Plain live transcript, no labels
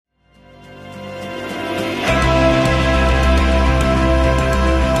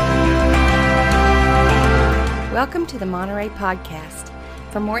Welcome to the Monterey Podcast.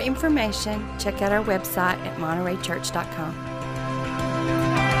 For more information, check out our website at montereychurch.com.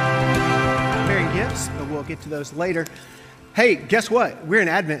 Preparing gifts, but we'll get to those later. Hey, guess what? We're in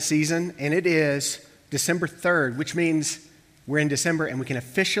Advent season, and it is December 3rd, which means we're in December, and we can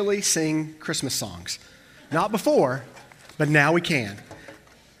officially sing Christmas songs. Not before, but now we can.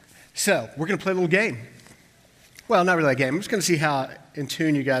 So, we're going to play a little game. Well, not really a game. I'm just going to see how in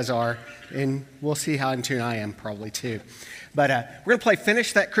tune you guys are, and we'll see how in tune I am probably too. But we're going to play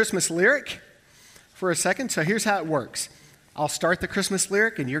Finish That Christmas Lyric for a second. So here's how it works. I'll start the Christmas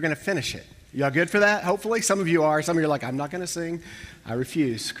lyric, and you're going to finish it. Y'all good for that, hopefully? Some of you are. Some of you are like, I'm not going to sing. I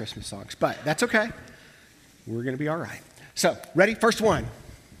refuse Christmas songs. But that's okay. We're going to be all right. So, ready? First one.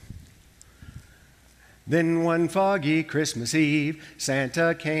 Then one foggy Christmas Eve,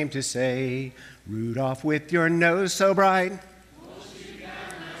 Santa came to say, Rudolph, with your nose so bright.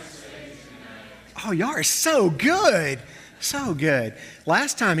 Oh, y'all are so good. So good.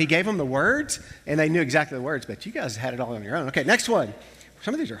 Last time he gave them the words, and they knew exactly the words, but you guys had it all on your own. Okay, next one.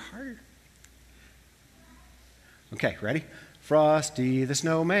 Some of these are harder. Okay, ready? Frosty the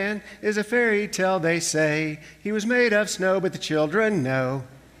snowman is a fairy tale, they say. He was made of snow, but the children know.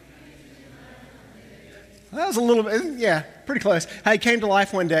 That was a little bit, yeah, pretty close. How he came to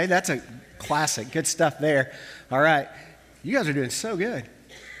life one day. That's a classic. Good stuff there. All right. You guys are doing so good.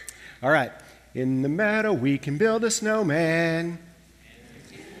 All right. In the meadow we can build a snowman.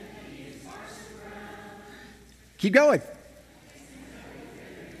 Keep going.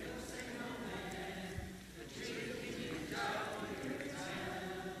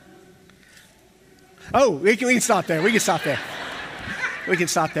 Oh, we can stop there. We can stop there. We can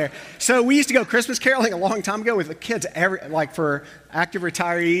stop there. So we used to go Christmas caroling a long time ago with the kids, like for active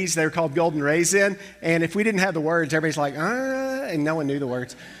retirees. They were called Golden Raisin. And if we didn't have the words, everybody's like, and no one knew the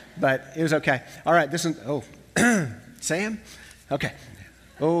words. But it was okay. All right, this one, Sam? Okay.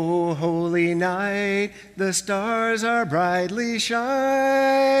 Oh, holy night, the stars are brightly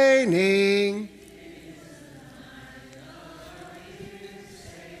shining.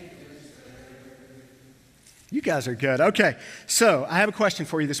 You guys are good. Okay, so I have a question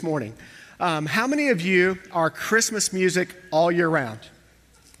for you this morning. How many of you are Christmas music all year round?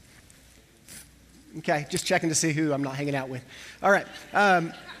 Okay, just checking to see who I'm not hanging out with. All right.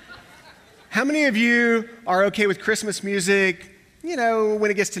 How many of you are okay with Christmas music, when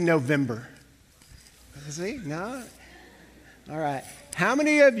it gets to November? See? No? All right. How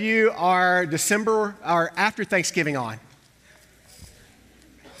many of you are December or after Thanksgiving on?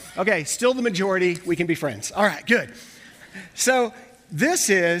 Okay, still the majority. We can be friends. All right, good. So this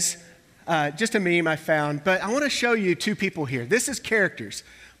is just a meme I found, but I want to show you two people here. This is characters.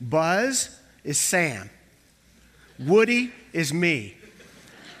 Buzz is Sam. Woody is me.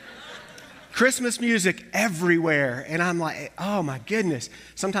 Christmas music everywhere, and I'm like, oh my goodness.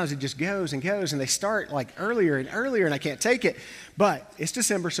 Sometimes it just goes and goes, and they start like earlier and earlier, and I can't take it. But it's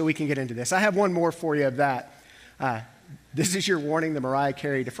December, so we can get into this. I have one more for you of that. This is your warning. The Mariah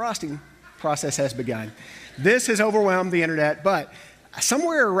Carey defrosting process has begun. This has overwhelmed the internet, but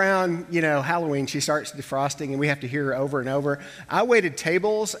somewhere around, Halloween, she starts defrosting, and we have to hear her over and over. I waited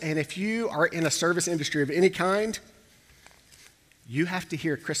tables, and if you are in a service industry of any kind, you have to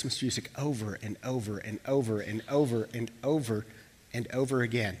hear Christmas music over and over and over and over and over and over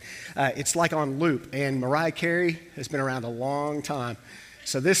again. It's like on loop, and Mariah Carey has been around a long time.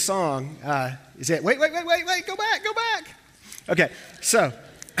 So this song is it. Wait, go back. Okay, so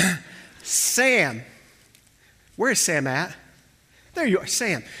Sam. Where is Sam at? There you are,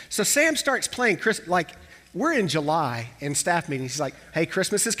 Sam. So Sam starts playing we're in July in staff meeting. He's like, hey,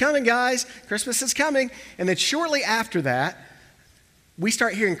 Christmas is coming, guys. Christmas is coming. And then shortly after that, we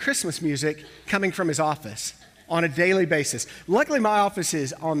start hearing Christmas music coming from his office on a daily basis. Luckily, my office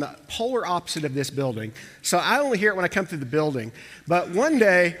is on the polar opposite of this building, so I only hear it when I come through the building. But one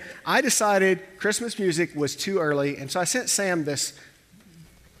day, I decided Christmas music was too early, and so I sent Sam this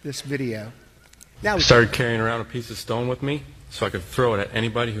video. Now started carrying around a piece of stone with me so I could throw it at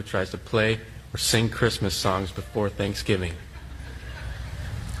anybody who tries to play or sing Christmas songs before Thanksgiving.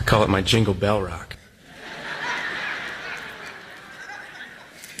 I call it my Jingle Bell Rock.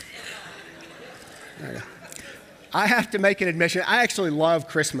 I have to make an admission. I actually love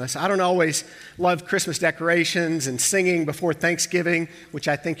Christmas. I don't always love Christmas decorations and singing before Thanksgiving, which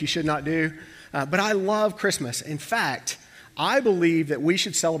I think you should not do. But I love Christmas. In fact, I believe that we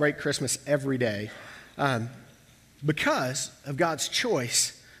should celebrate Christmas every day because of God's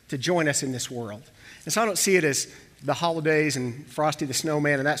choice to join us in this world. And so I don't see it as the holidays and Frosty the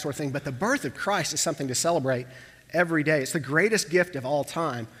Snowman and that sort of thing, but the birth of Christ is something to celebrate every day. It's the greatest gift of all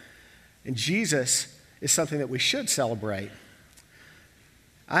time. And Jesus is something that we should celebrate.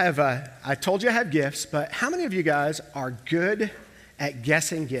 I told you I have gifts, but how many of you guys are good at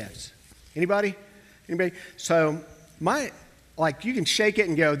guessing gifts? Anybody? Anybody? So you can shake it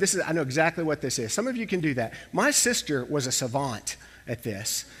and go, I know exactly what this is. Some of you can do that. My sister was a savant at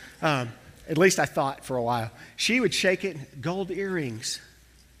this. At least I thought for a while. She would shake it, gold earrings.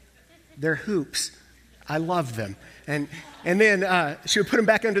 They're hoops. I love them. And then she would put them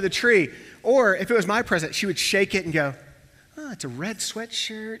back under the tree. Or if it was my present, she would shake it and go, oh, it's a red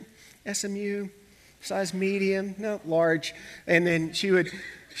sweatshirt, SMU, size medium, no, large. And then she would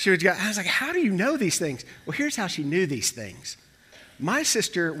go, I was like, how do you know these things? Well, here's how she knew these things. My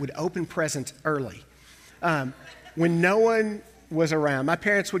sister would open presents early. When no one was around, my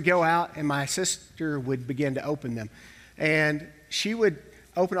parents would go out and my sister would begin to open them. And she would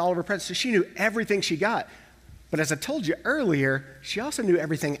open all of her presents, so she knew everything she got. But as I told you earlier, she also knew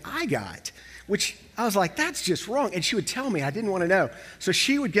everything I got, which I was like, that's just wrong. And she would tell me, I didn't want to know. So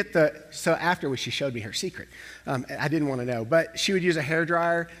she would so afterwards she showed me her secret. I didn't want to know. But she would use a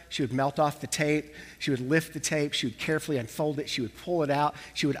hairdryer. She would melt off the tape. She would lift the tape. She would carefully unfold it. She would pull it out.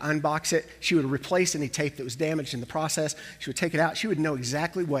 She would unbox it. She would replace any tape that was damaged in the process. She would take it out. She would know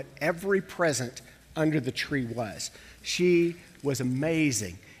exactly what every present under the tree was. She was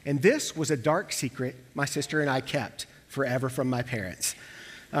amazing. And this was a dark secret my sister and I kept forever from my parents.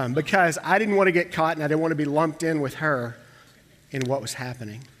 Because I didn't want to get caught and I didn't want to be lumped in with her in what was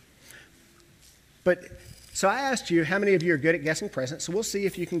happening. So I asked you, how many of you are good at guessing presents? So we'll see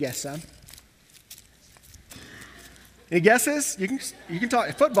if you can guess some. Any guesses? You can talk.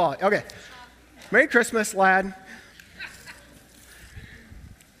 Football. Okay. Merry Christmas, lad.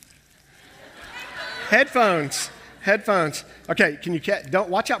 Headphones. Okay, don't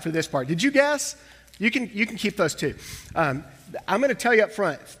watch out for this part. Did you guess? You can keep those too. I'm going to tell you up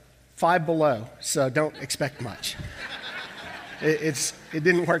front, 5 below, so don't expect much. It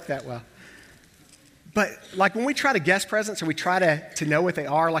didn't work that well. But like when we try to guess presents or we try to know what they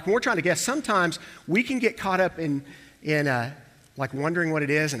are, like when we're trying to guess, sometimes we can get caught up in like wondering what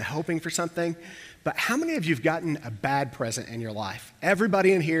it is and hoping for something. But how many of you have gotten a bad present in your life?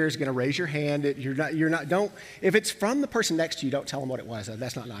 Everybody in here is going to raise your hand. If it's from the person next to you, don't tell them what it was.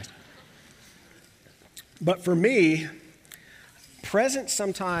 That's not nice. But for me, presents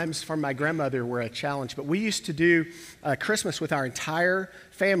sometimes from my grandmother were a challenge. But we used to do Christmas with our entire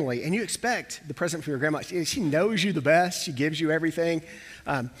family. And you expect the present from your grandma. She knows you the best. She gives you everything.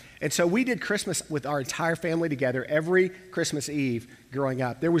 And so we did Christmas with our entire family together every Christmas Eve growing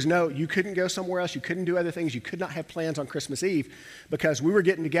up. You couldn't go somewhere else. You couldn't do other things. You could not have plans on Christmas Eve because we were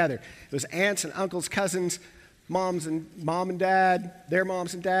getting together. It was aunts and uncles, cousins, mom and dad, their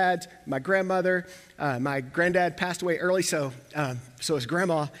moms and dads, my grandmother. My granddad passed away early, so his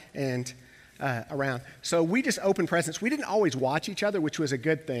grandma and around. So we just opened presents. We didn't always watch each other, which was a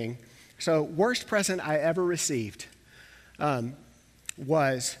good thing. So worst present I ever received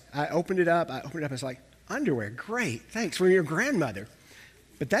was I opened it up. I was like, underwear, great, thanks, from your grandmother.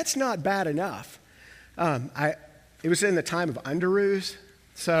 But that's not bad enough. It was in the time of underoos,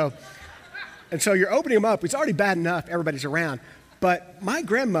 so you're opening them up. It's already bad enough, everybody's around. But my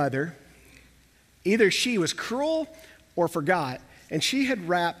grandmother, either she was cruel or forgot, and she had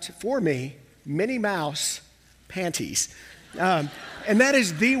wrapped for me Minnie Mouse panties. And that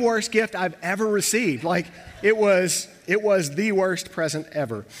is the worst gift I've ever received. Like, it was the worst present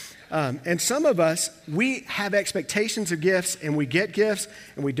ever. And some of us, we have expectations of gifts, and we get gifts,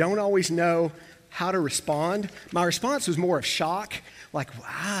 and we don't always know how to respond. My response was more of shock, like,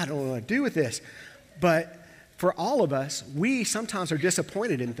 I don't know what to do with this. But for all of us, we sometimes are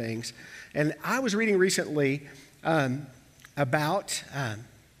disappointed in things. And I was reading recently about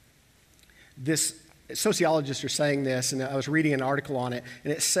this. Sociologists are saying this, and I was reading an article on it,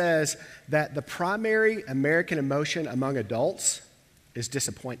 and it says that the primary American emotion among adults is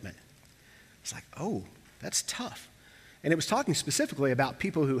disappointment. It's like, oh, that's tough. And it was talking specifically about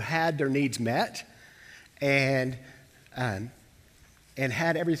people who had their needs met and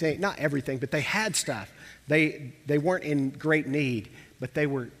had everything, not everything, but they had stuff. They weren't in great need, but they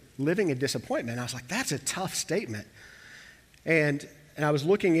were living in disappointment. And I was like, that's a tough statement. And I was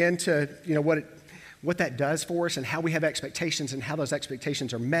looking into, what that does for us and how we have expectations and how those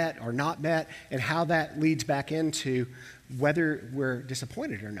expectations are met or not met and how that leads back into whether we're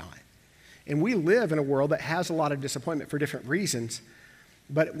disappointed or not. And we live in a world that has a lot of disappointment for different reasons.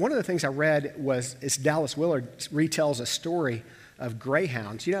 But one of the things I read is Dallas Willard retells a story of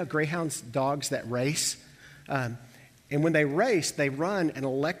greyhounds. You know, greyhounds, dogs that race. And when they race, they run an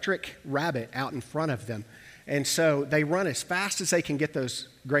electric rabbit out in front of them. And so they run as fast as they can get those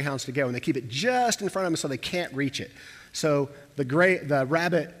greyhounds to go, and they keep it just in front of them so they can't reach it. So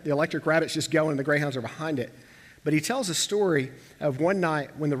the electric rabbit's just going, and the greyhounds are behind it. But he tells a story of one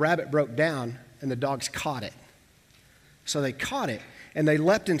night when the rabbit broke down and the dogs caught it. So they caught it, and they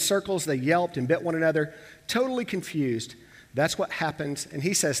leapt in circles, they yelped and bit one another, totally confused. That's what happens, and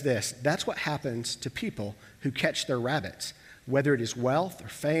he says this, that's what happens to people who catch their rabbits. Whether it is wealth or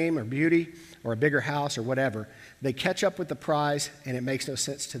fame or beauty or a bigger house or whatever, they catch up with the prize, and it makes no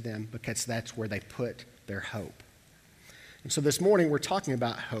sense to them because that's where they put their hope. And so this morning we're talking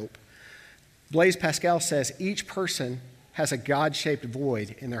about hope. Blaise Pascal says each person has a God-shaped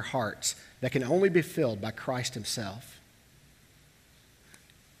void in their hearts that can only be filled by Christ himself.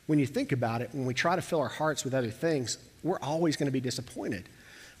 When you think about it, when we try to fill our hearts with other things, we're always going to be disappointed.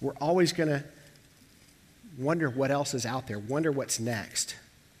 We're always going to wonder what else is out there, wonder what's next.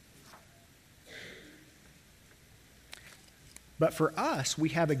 But for us, we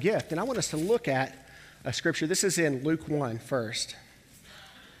have a gift, and I want us to look at a scripture. This is in Luke 1 first.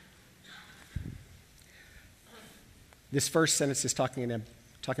 This first sentence is talking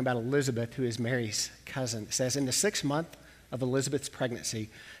about Elizabeth, who is Mary's cousin. It says, in the 6th month of Elizabeth's pregnancy,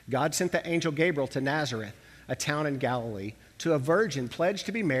 God sent the angel Gabriel to Nazareth, a town in Galilee, to a virgin pledged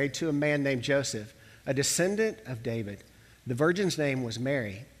to be married to a man named Joseph, a descendant of David. The virgin's name was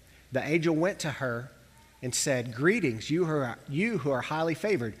Mary. The angel went to her and said, greetings, you who are highly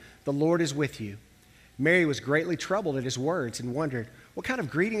favored. The Lord is with you. Mary was greatly troubled at his words and wondered, what kind of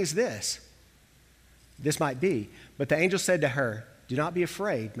greeting is this? This might be. But the angel said to her, do not be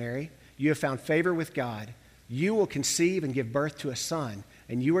afraid, Mary. You have found favor with God. You will conceive and give birth to a son,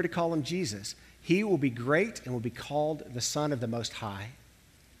 and you are to call him Jesus. He will be great and will be called the Son of the Most High.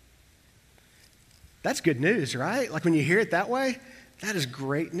 That's good news, right? Like when you hear it that way, that is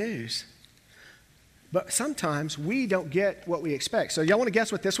great news. But sometimes we don't get what we expect. So y'all want to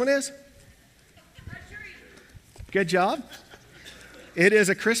guess what this one is? Good job. It is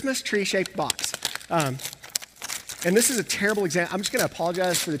a Christmas tree-shaped box. And this is a terrible example. I'm just going to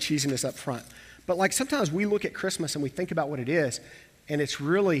apologize for the cheesiness up front. But like sometimes we look at Christmas and we think about what it is, and it's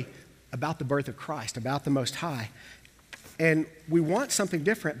really about the birth of Christ, about the Most High. And we want something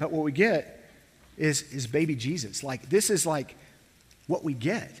different, but what we get is baby Jesus. Like this is like what we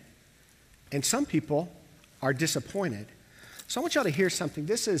get. And some people are disappointed. So I want y'all to hear something.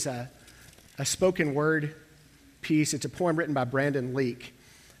 This is a spoken word piece. It's a poem written by Brandon Leake.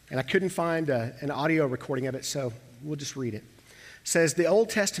 And I couldn't find an audio recording of it, so we'll just read it. It says, the Old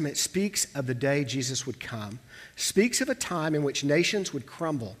Testament speaks of the day Jesus would come, speaks of a time in which nations would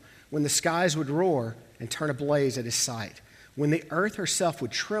crumble, when the skies would roar and turn ablaze at his sight, when the earth herself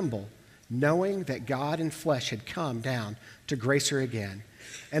would tremble, knowing that God in flesh had come down to grace her again.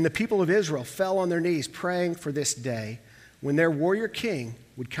 And the people of Israel fell on their knees praying for this day when their warrior king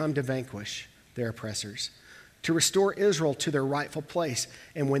would come to vanquish their oppressors, to restore Israel to their rightful place.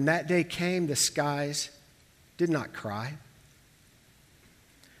 And when that day came, the skies did not cry,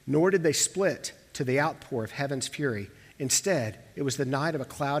 nor did they split to the outpour of heaven's fury. Instead, it was the night of a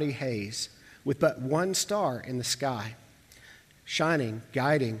cloudy haze with but one star in the sky, shining,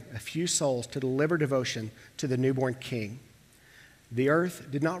 guiding a few souls to deliver devotion to the newborn king. The earth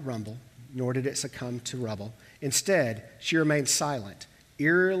did not rumble, nor did it succumb to rubble. Instead, she remained silent,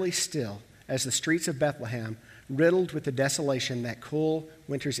 eerily still, as the streets of Bethlehem riddled with the desolation that cool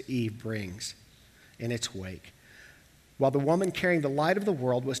winter's eve brings in its wake, while the woman carrying the light of the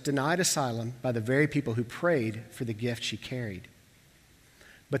world was denied asylum by the very people who prayed for the gift she carried.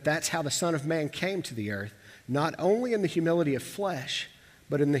 But that's how the Son of Man came to the earth, not only in the humility of flesh,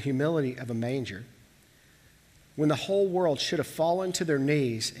 but in the humility of a manger, when the whole world should have fallen to their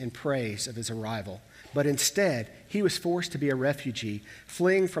knees in praise of his arrival. But instead, he was forced to be a refugee,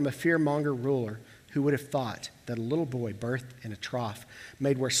 fleeing from a fear-monger ruler who would have thought that a little boy birthed in a trough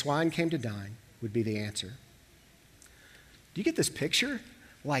made where swine came to dine would be the answer. Do you get this picture?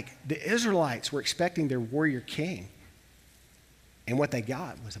 Like the Israelites were expecting their warrior king, and what they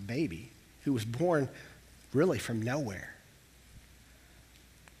got was a baby who was born really from nowhere.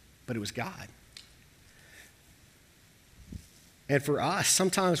 But it was God. And for us,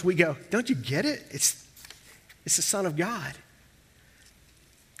 sometimes we go, don't you get it? It's the Son of God.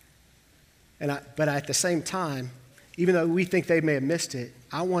 But at the same time, even though we think they may have missed it,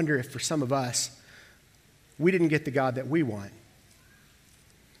 I wonder if for some of us, we didn't get the God that we want.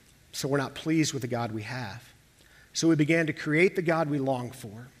 So we're not pleased with the God we have. So we began to create the God we long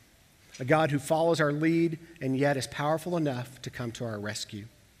for, a God who follows our lead and yet is powerful enough to come to our rescue.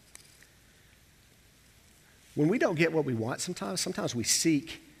 When we don't get what we want sometimes we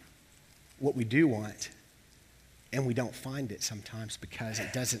seek what we do want. and we don't find it sometimes because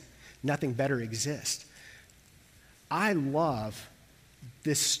nothing better exists. I love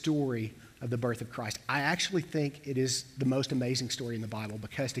this story of the birth of Christ. I actually think it is the most amazing story in the Bible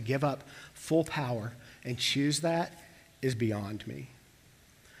because to give up full power and choose that is beyond me.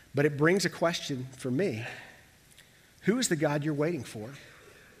 But it brings a question for me. Who is the God you're waiting for?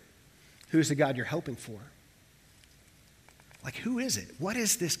 Who is the God you're hoping for? Like, who is it? What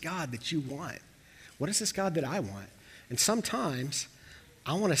is this God that you want? What is this God that I want? And sometimes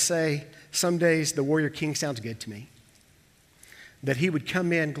I want to say, some days the warrior king sounds good to me. That he would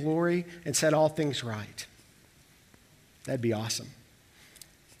come in glory and set all things right. That'd be awesome.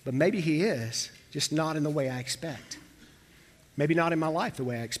 But maybe he is, just not in the way I expect. Maybe not in my life the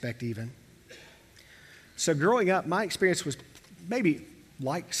way I expect even. So growing up, my experience was maybe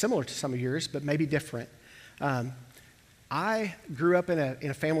similar to some of yours, but maybe different. I grew up in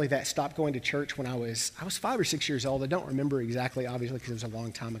a family that stopped going to church when I was 5 or 6 years old. I don't remember exactly, obviously, because it was a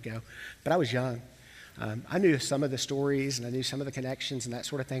long time ago, but I was young. I knew some of the stories and I knew some of the connections and that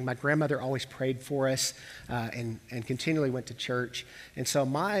sort of thing. My grandmother always prayed for us and continually went to church. And so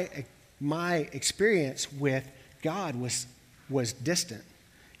my experience with God was distant.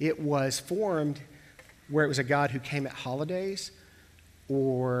 It was formed where it was a God who came at holidays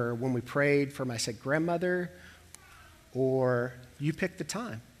or when we prayed for my sick grandmother or you picked the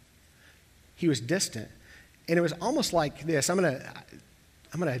time. He was distant. And it was almost like this. I'm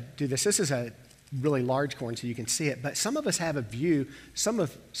gonna do this. This is a really large corn so you can see it. But some of us have a view, some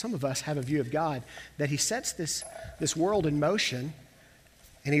of us have a view of God that he sets this world in motion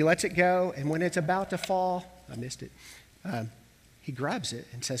and he lets it go. And when it's about to fall, I missed it, he grabs it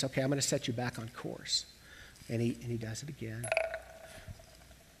and says, okay, I'm going to set you back on course. And he does it again.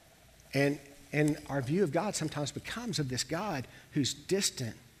 And our view of God sometimes becomes of this God who's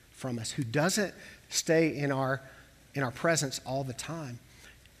distant from us, who doesn't stay in our presence all the time,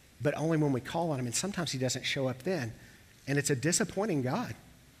 but only when we call on him. And sometimes he doesn't show up then. And it's a disappointing God.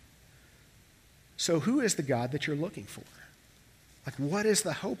 So who is the God that you're looking for? Like, what is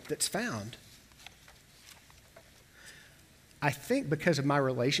the hope that's found? I think because of my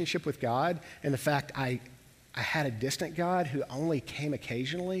relationship with God and the fact I had a distant God who only came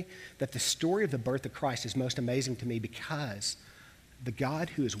occasionally, that the story of the birth of Christ is most amazing to me because the God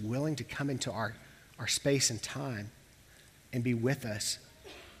who is willing to come into our space and time and be with us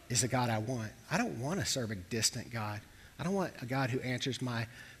is the God I want. I don't want to serve a distant God. I don't want a God who answers my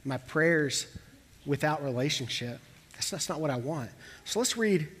prayers without relationship. That's not what I want. So let's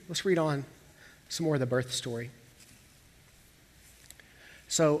read on some more of the birth story.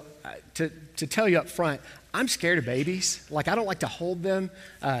 So to tell you up front, I'm scared of babies. Like, I don't like to hold them.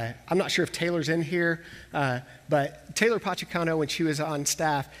 I'm not sure if Taylor's in here, but Taylor Pachacano, when she was on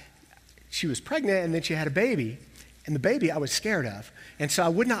staff, she was pregnant and then she had a baby. And the baby I was scared of. And so I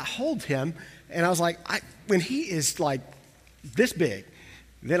would not hold him. And I was like, when he is like this big,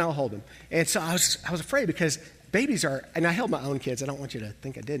 then I'll hold him. And so I was afraid because babies are, and I held my own kids. I don't want you to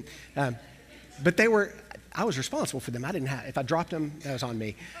think I didn't. But I was responsible for them. If I dropped them, that was on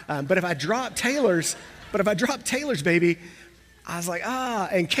me. But if I dropped Taylor's baby, I was like,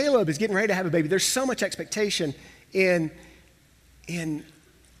 and Caleb is getting ready to have a baby. There's so much expectation in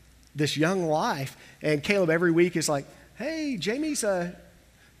this young life. And Caleb every week is like, hey, Jamie's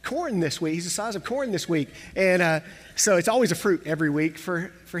corn this week. He's the size of corn this week. And so it's always a fruit every week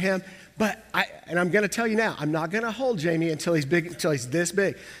for him. But I'm going to tell you now, I'm not going to hold Jamie until he's this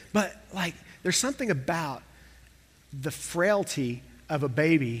big. But like, there's something about the frailty of a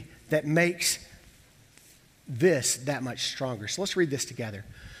baby that makes this that much stronger. So let's read this together.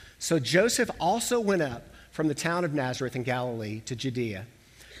 So Joseph also went up from the town of Nazareth in Galilee to Judea,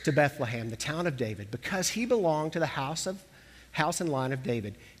 to Bethlehem, the town of David, because he belonged to the house and line of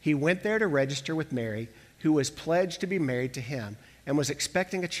David. He went there to register with Mary, who was pledged to be married to him and was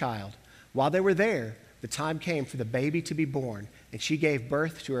expecting a child. While they were there, the time came for the baby to be born, and she gave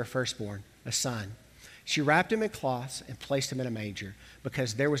birth to her firstborn, a son. She wrapped him in cloths and placed him in a manger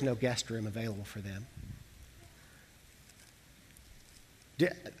because there was no guest room available for them.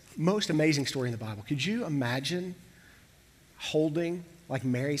 Most amazing story in the Bible. Could you imagine like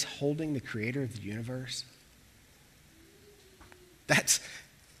Mary's holding the creator of the universe? That's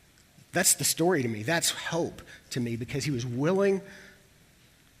the story to me. That's hope to me because he was willing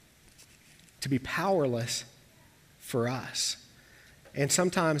to be powerless for us. And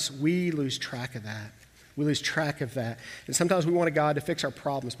sometimes we lose track of that. And sometimes we want a God to fix our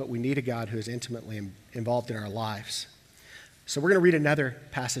problems, but we need a God who is intimately involved in our lives. So we're going to read another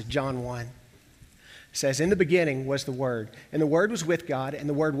passage, John 1. It says, in the beginning was the Word, and the Word was with God, and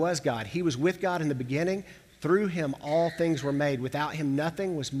the Word was God. He was with God in the beginning. Through him all things were made. Without him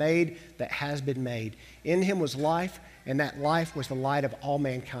nothing was made that has been made. In him was life, and that life was the light of all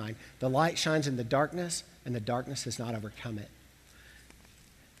mankind. The light shines in the darkness, and the darkness has not overcome it.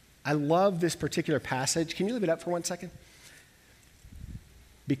 I love this particular passage. Can you leave it up for 1 second?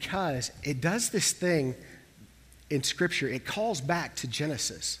 Because it does this thing in Scripture. It calls back to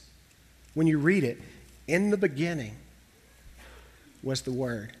Genesis. When you read it, in the beginning was the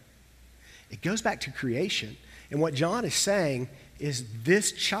Word. It goes back to creation. And what John is saying is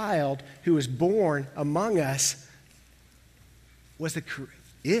this child who was born among us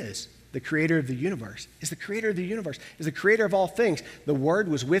is the creator of the universe, is the creator of the universe, is the creator of all things. The Word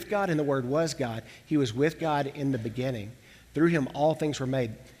was with God and the Word was God. He was with God in the beginning. Through him all things were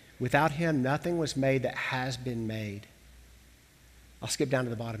made. Without him nothing was made that has been made. I'll skip down to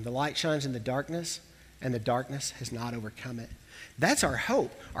the bottom. The light shines in the darkness, and the darkness has not overcome it. That's our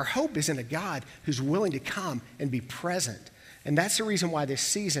hope. Our hope is in a God who's willing to come and be present. And that's the reason why this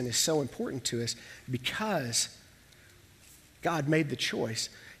season is so important to us, because God made the choice.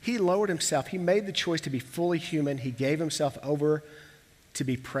 He lowered himself. He made the choice to be fully human. He gave himself over to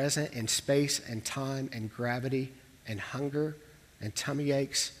be present in space and time and gravity and hunger and tummy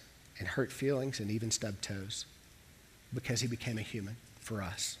aches and hurt feelings and even stubbed toes, because he became a human for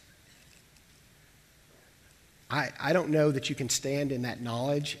us. I don't know that you can stand in that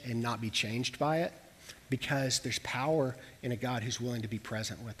knowledge and not be changed by it, because there's power in a God who's willing to be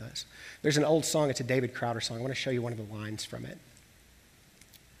present with us. There's an old song, it's a David Crowder song. I want to show you one of the lines from it. It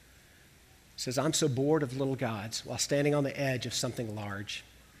says, I'm so bored of little gods while standing on the edge of something large.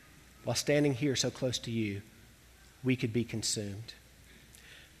 While standing here so close to you, we could be consumed.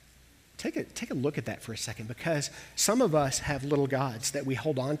 Take a look at that for a second, because some of us have little gods that we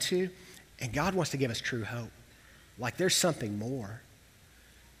hold on to, and God wants to give us true hope. Like there's something more.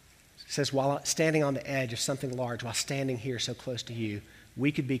 It says, while standing on the edge of something large, while standing here so close to you,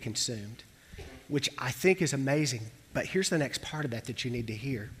 we could be consumed, which I think is amazing. But here's the next part of that you need to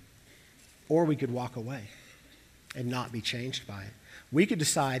hear. Or we could walk away and not be changed by it. We could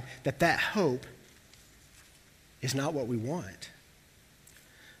decide that that hope is not what we want.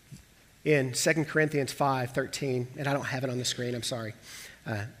 In 2 Corinthians 5:13, and I don't have it on the screen, I'm sorry.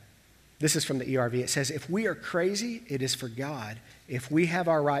 This is from the ERV. It says, if we are crazy, it is for God. If we have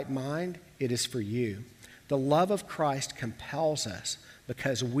our right mind, it is for you. The love of Christ compels us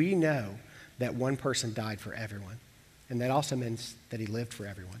because we know that one person died for everyone. And that also means that he lived for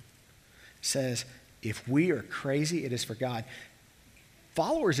everyone. It says, if we are crazy, it is for God.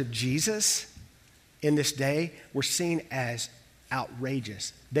 Followers of Jesus in this day were seen as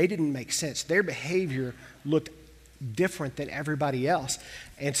outrageous. They didn't make sense. Their behavior looked different than everybody else.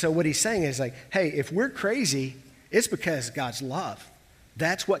 And so what he's saying is like, hey, if we're crazy, it's because God's love.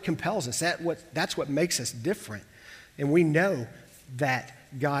 That's what compels us. That's what makes us different. And we know that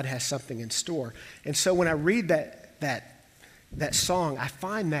God has something in store. And so when I read that song, I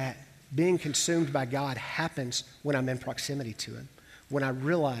find that being consumed by God happens when I'm in proximity to him, when I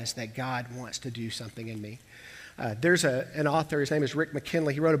realize that God wants to do something in me. There's an author, his name is Rick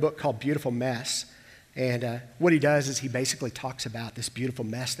McKinley. He wrote a book called Beautiful Mess. And what he does is he basically talks about this beautiful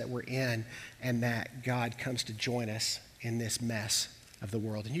mess that we're in, and that God comes to join us in this mess of the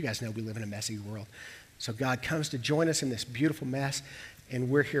world. And you guys know we live in a messy world. So God comes to join us in this beautiful mess, and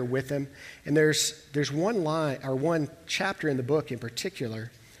we're here with him. And there's one line, or one chapter in the book in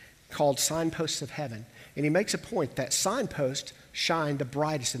particular called Signposts of Heaven. And he makes a point that signposts shine the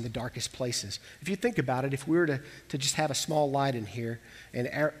brightest in the darkest places. If you think about it, if we were to just have a small light in here and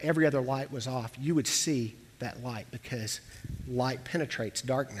every other light was off, you would see that light, because light penetrates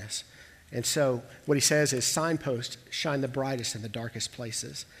darkness. And so what he says is signposts shine the brightest in the darkest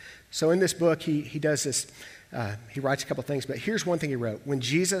places. So in this book, he does this, he writes a couple things, but here's one thing he wrote. When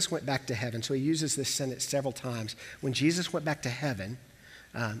Jesus went back to heaven, so he uses this sentence several times. When Jesus went back to heaven,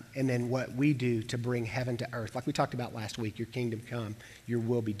 and then what we do to bring heaven to earth. Like we talked about last week, your kingdom come, your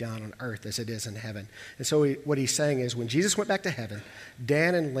will be done on earth as it is in heaven. And so what he's saying is when Jesus went back to heaven,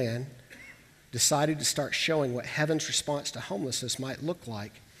 Dan and Lynn decided to start showing what heaven's response to homelessness might look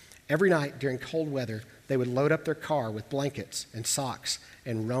like. Every night during cold weather, they would load up their car with blankets and socks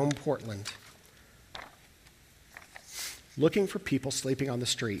and roam Portland, looking for people sleeping on the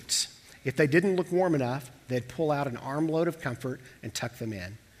streets. If they didn't look warm enough, they'd pull out an armload of comfort and tuck them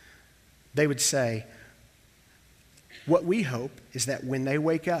in. They would say, what we hope is that when they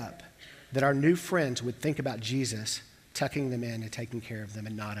wake up, that our new friends would think about Jesus tucking them in and taking care of them,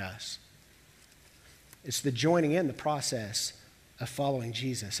 and not us. It's the joining in the process of following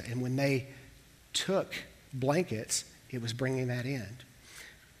Jesus. And when they took blankets, it was bringing that in.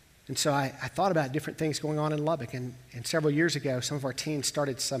 And so I thought about different things going on in Lubbock. And several years ago, some of our teens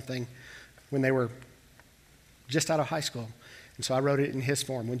started something when they were just out of high school. And so I wrote it in his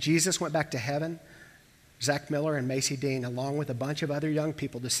form. When Jesus went back to heaven, Zach Miller and Macy Dean, along with a bunch of other young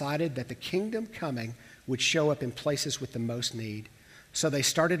people, decided that the kingdom coming would show up in places with the most need. So they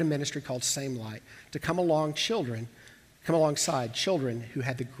started a ministry called Same Light to come alongside children who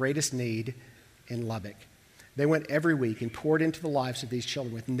had the greatest need in Lubbock. They went every week and poured into the lives of these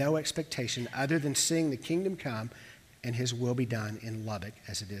children with no expectation other than seeing the kingdom come and his will be done in Lubbock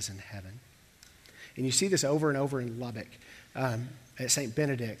as it is in heaven. And you see this over and over in Lubbock at St.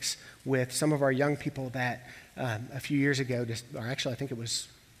 Benedict's with some of our young people that a few years ago, or actually I think it was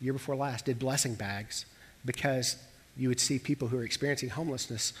year before last, did blessing bags because you would see people who are experiencing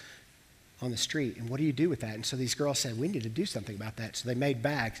homelessness on the street. And what do you do with that? And so these girls said, we need to do something about that. So they made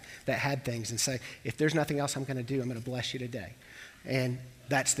bags that had things and say, if there's nothing else I'm going to do, I'm going to bless you today. And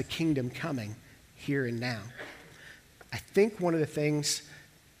that's the kingdom coming here and now. I think one of the things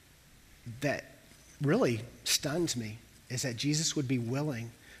that really stuns me is that Jesus would be willing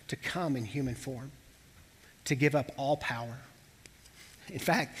to come in human form, to give up all power. In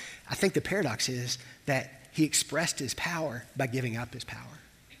fact, I think the paradox is that he expressed his power by giving up his power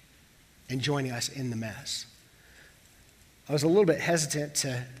and joining us in the mess. I was a little bit hesitant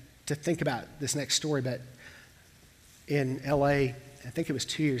to think about this next story, but in LA, I think it was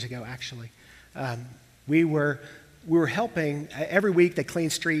 2 years ago actually, we were helping, every week they clean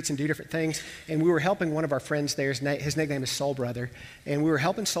streets and do different things, and we were helping one of our friends there, his nickname is Soul Brother, and we were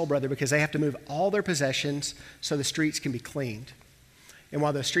helping Soul Brother because they have to move all their possessions so the streets can be cleaned. And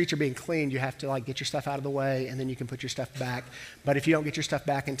while the streets are being cleaned, you have to get your stuff out of the way, and then you can put your stuff back. But if you don't get your stuff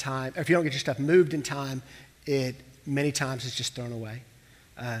back in time, or if you don't get your stuff moved in time, it many times is just thrown away.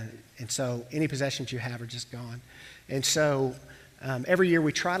 And so any possessions you have are just gone. And so every year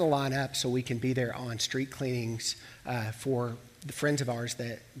we try to line up so we can be there on street cleanings for the friends of ours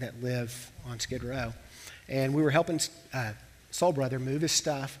that live on Skid Row. And we were helping Soul Brother move his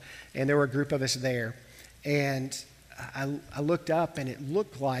stuff, and there were a group of us there. And I looked up, and it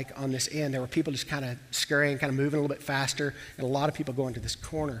looked like on this end there were people just kind of scurrying, kind of moving a little bit faster, and a lot of people going to this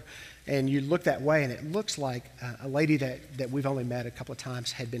corner. And you look that way, and it looks like a lady that we've only met a couple of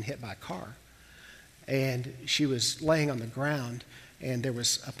times had been hit by a car. And she was laying on the ground, and there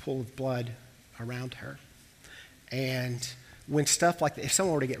was a pool of blood around her. And when stuff like that, if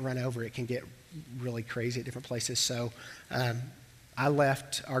someone were to get run over, it can get really crazy at different places. So I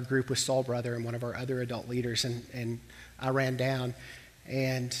left our group with Soul Brother and one of our other adult leaders, and I ran down,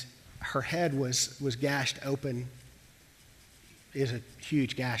 and her head was gashed open. It was a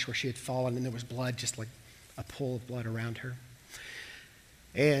huge gash where she had fallen, and there was blood, just like a pool of blood around her.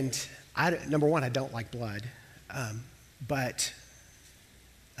 And number one, I don't like blood, but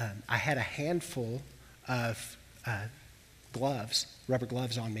I had a handful of gloves, rubber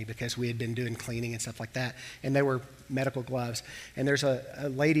gloves on me because we had been doing cleaning and stuff like that, and they were medical gloves. And there's a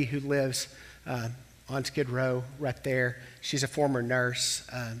lady who lives on Skid Row right there. She's a former nurse,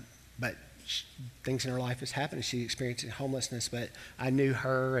 but things in her life has happened. She experienced homelessness, but I knew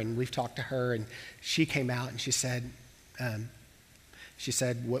her, and we've talked to her, and she came out and she said,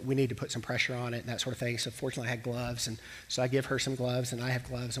 we need to put some pressure on it and that sort of thing. So fortunately I had gloves, and so I give her some gloves, and I have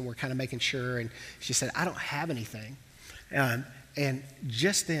gloves, and we're kind of making sure. And she said, I don't have anything. And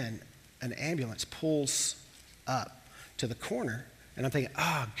just then, an ambulance pulls up to the corner, and I'm thinking,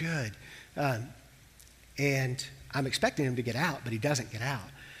 oh, good. And I'm expecting him to get out, but he doesn't get out.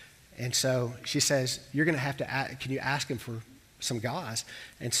 And so she says, you're going to have to, can you ask him for some gauze?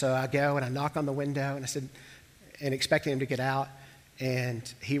 And so I go, and I knock on the window, and I said, and expecting him to get out, and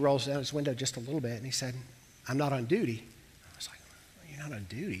he rolls down his window just a little bit, and he said, I'm not on duty. I was like, you're not on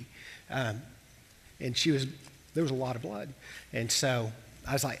duty? And there was a lot of blood. And so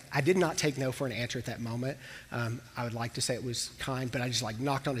I was like, I did not take no for an answer at that moment. I would like to say it was kind, but I just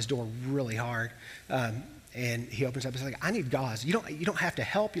knocked on his door really hard. And he opens up and says, I need gauze. You don't have to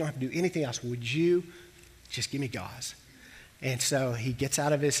help. You don't have to do anything else. Would you just give me gauze? And so he gets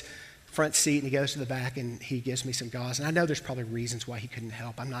out of his front seat and he goes to the back and he gives me some gauze. And I know there's probably reasons why he couldn't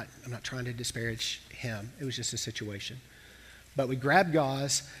help. I'm not trying to disparage him. It was just a situation. But we grab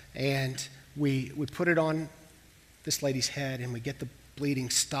gauze and we put it on this lady's head, and we get the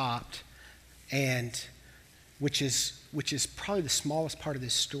bleeding stopped, and which is probably the smallest part of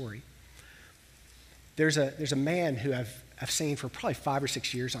this story. There's a man who I've seen for probably 5 or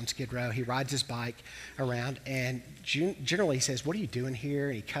 6 years on Skid Row. He rides his bike around, and generally he says, what are you doing here?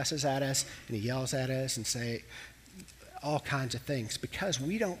 And he cusses at us, and he yells at us and say all kinds of things because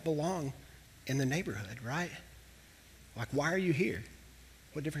we don't belong in the neighborhood, right? Like, why are you here?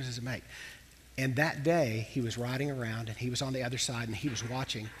 What difference does it make? And that day, he was riding around, and he was on the other side, and he was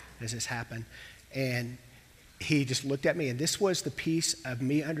watching as this happened. And he just looked at me, and this was the piece of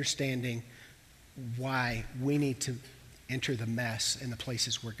me understanding why we need to enter the mess in the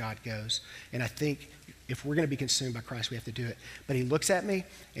places where God goes. And I think if we're going to be consumed by Christ, we have to do it. But he looks at me,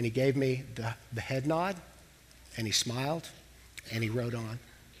 and he gave me the head nod, and he smiled, and he rode on.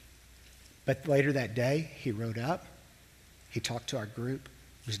 But later that day, he rode up. He talked to our group.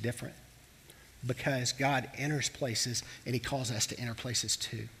 It was different because God enters places, and he calls us to enter places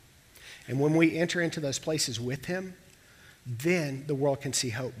too. And when we enter into those places with him, then the world can see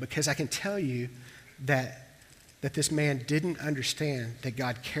hope. Because I can tell you that this man didn't understand that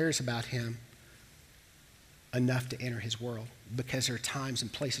God cares about him enough to enter his world, because there are times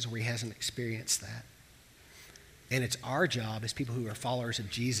and places where he hasn't experienced that. And it's our job as people who are followers of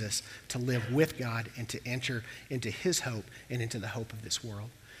Jesus to live with God and to enter into his hope and into the hope of this world.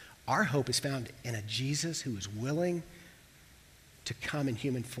 Our hope is found in a Jesus who is willing to come in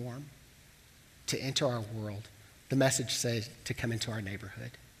human form, to enter our world. The message says to come into our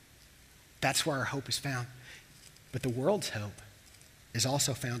neighborhood. That's where our hope is found. But the world's hope is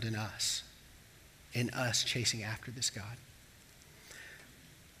also found in us chasing after this God.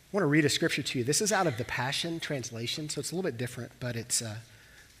 I want to read a scripture to you. This is out of the Passion Translation, so it's a little bit different, but it's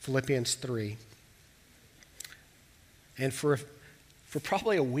Philippians 3. And for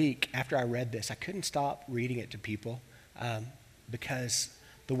probably a week after I read this, I couldn't stop reading it to people because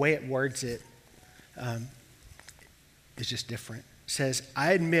the way it words it is just different. It says,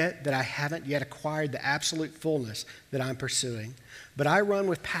 I admit that I haven't yet acquired the absolute fullness that I'm pursuing, but I run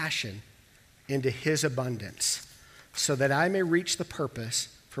with passion into his abundance so that I may reach the purpose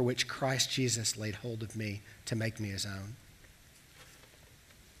for which Christ Jesus laid hold of me to make me his own.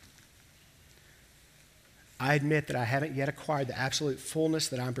 I admit that I haven't yet acquired the absolute fullness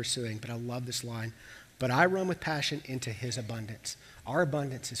that I'm pursuing, but I love this line, but I run with passion into his abundance. Our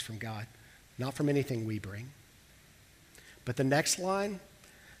abundance is from God, not from anything we bring. But the next line,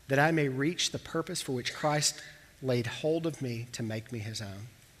 that I may reach the purpose for which Christ laid hold of me to make me his own.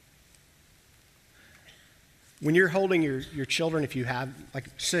 When you're holding your children, if you have, like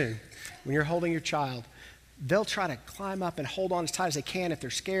soon, when you're holding your child, they'll try to climb up and hold on as tight as they can if they're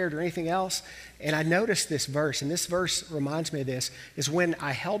scared or anything else. And I noticed this verse, and this verse reminds me of this, is when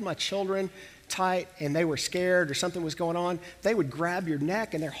I held my children tight and they were scared or something was going on, they would grab your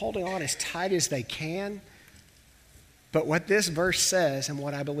neck and they're holding on as tight as they can. But what this verse says, and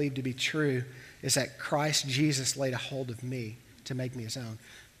what I believe to be true, is that Christ Jesus laid a hold of me to make me his own.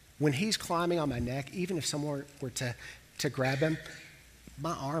 When he's climbing on my neck, even if someone were to grab him,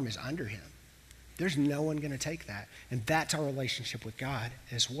 my arm is under him. There's no one going to take that. And that's our relationship with God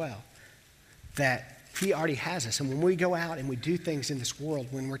as well. That he already has us. And when we go out and we do things in this world,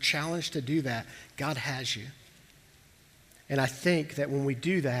 when we're challenged to do that, God has you. And I think that when we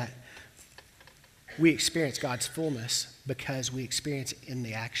do that, we experience God's fullness because we experience it in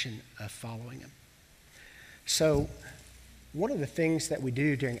the action of following him. So one of the things that we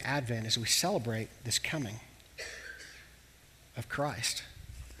do during Advent is we celebrate this coming of Christ.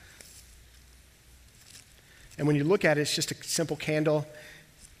 And when you look at it, it's just a simple candle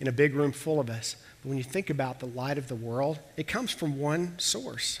in a big room full of us. But when you think about the light of the world, it comes from one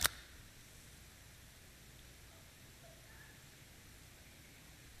source.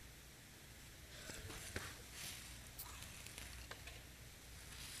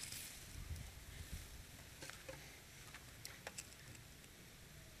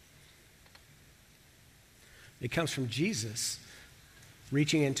 It comes from Jesus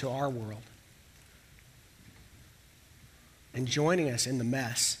reaching into our world and joining us in the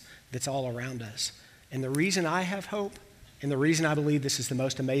mess that's all around us. And the reason I have hope, and the reason I believe this is the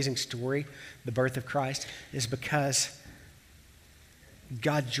most amazing story, the birth of Christ, is because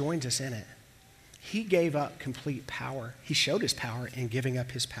God joins us in it. He gave up complete power. He showed his power in giving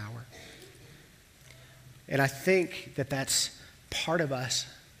up his power. And I think that that's part of us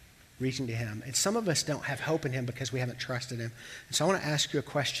reaching to him. And some of us don't have hope in him because we haven't trusted him. And so I want to ask you a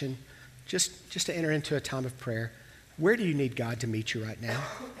question just to enter into a time of prayer. Where do you need God to meet you right now?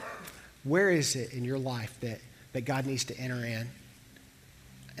 Where is it in your life that God needs to enter in?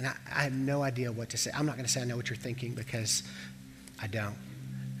 And I have no idea what to say. I'm not going to say I know what you're thinking because I don't.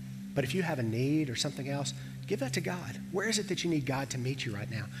 But if you have a need or something else, give that to God. Where is it that you need God to meet you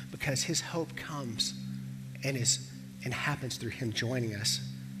right now? Because his hope comes and happens through him joining us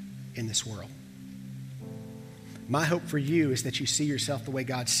in this world. My hope for you is that you see yourself the way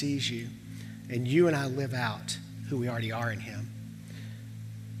God sees you, and you and I live out who we already are in him.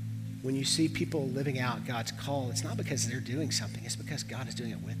 when you see people living out God's call, it's not because they're doing something, it's because God is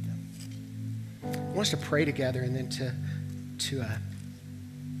doing it with them. I want us to pray together and then to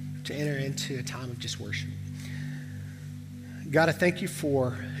enter into a time of just worship. God, I thank you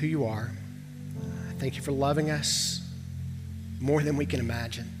for who you are. I thank you for loving us more than we can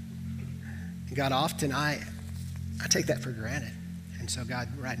imagine. And God, often I take that for granted. And so, God,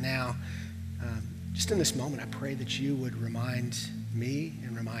 right now, just in this moment, I pray that you would remind me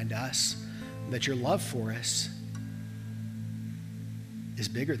and remind us that your love for us is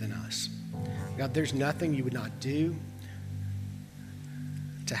bigger than us. God, there's nothing you would not do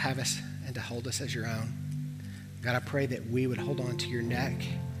to have us and to hold us as your own. God, I pray that we would hold on to your neck,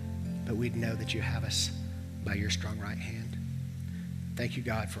 but we'd know that you have us by your strong right hand. Thank you,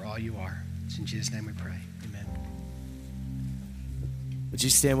 God, for all you are. It's in Jesus' name we pray. Amen. Would you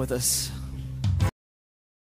stand with us?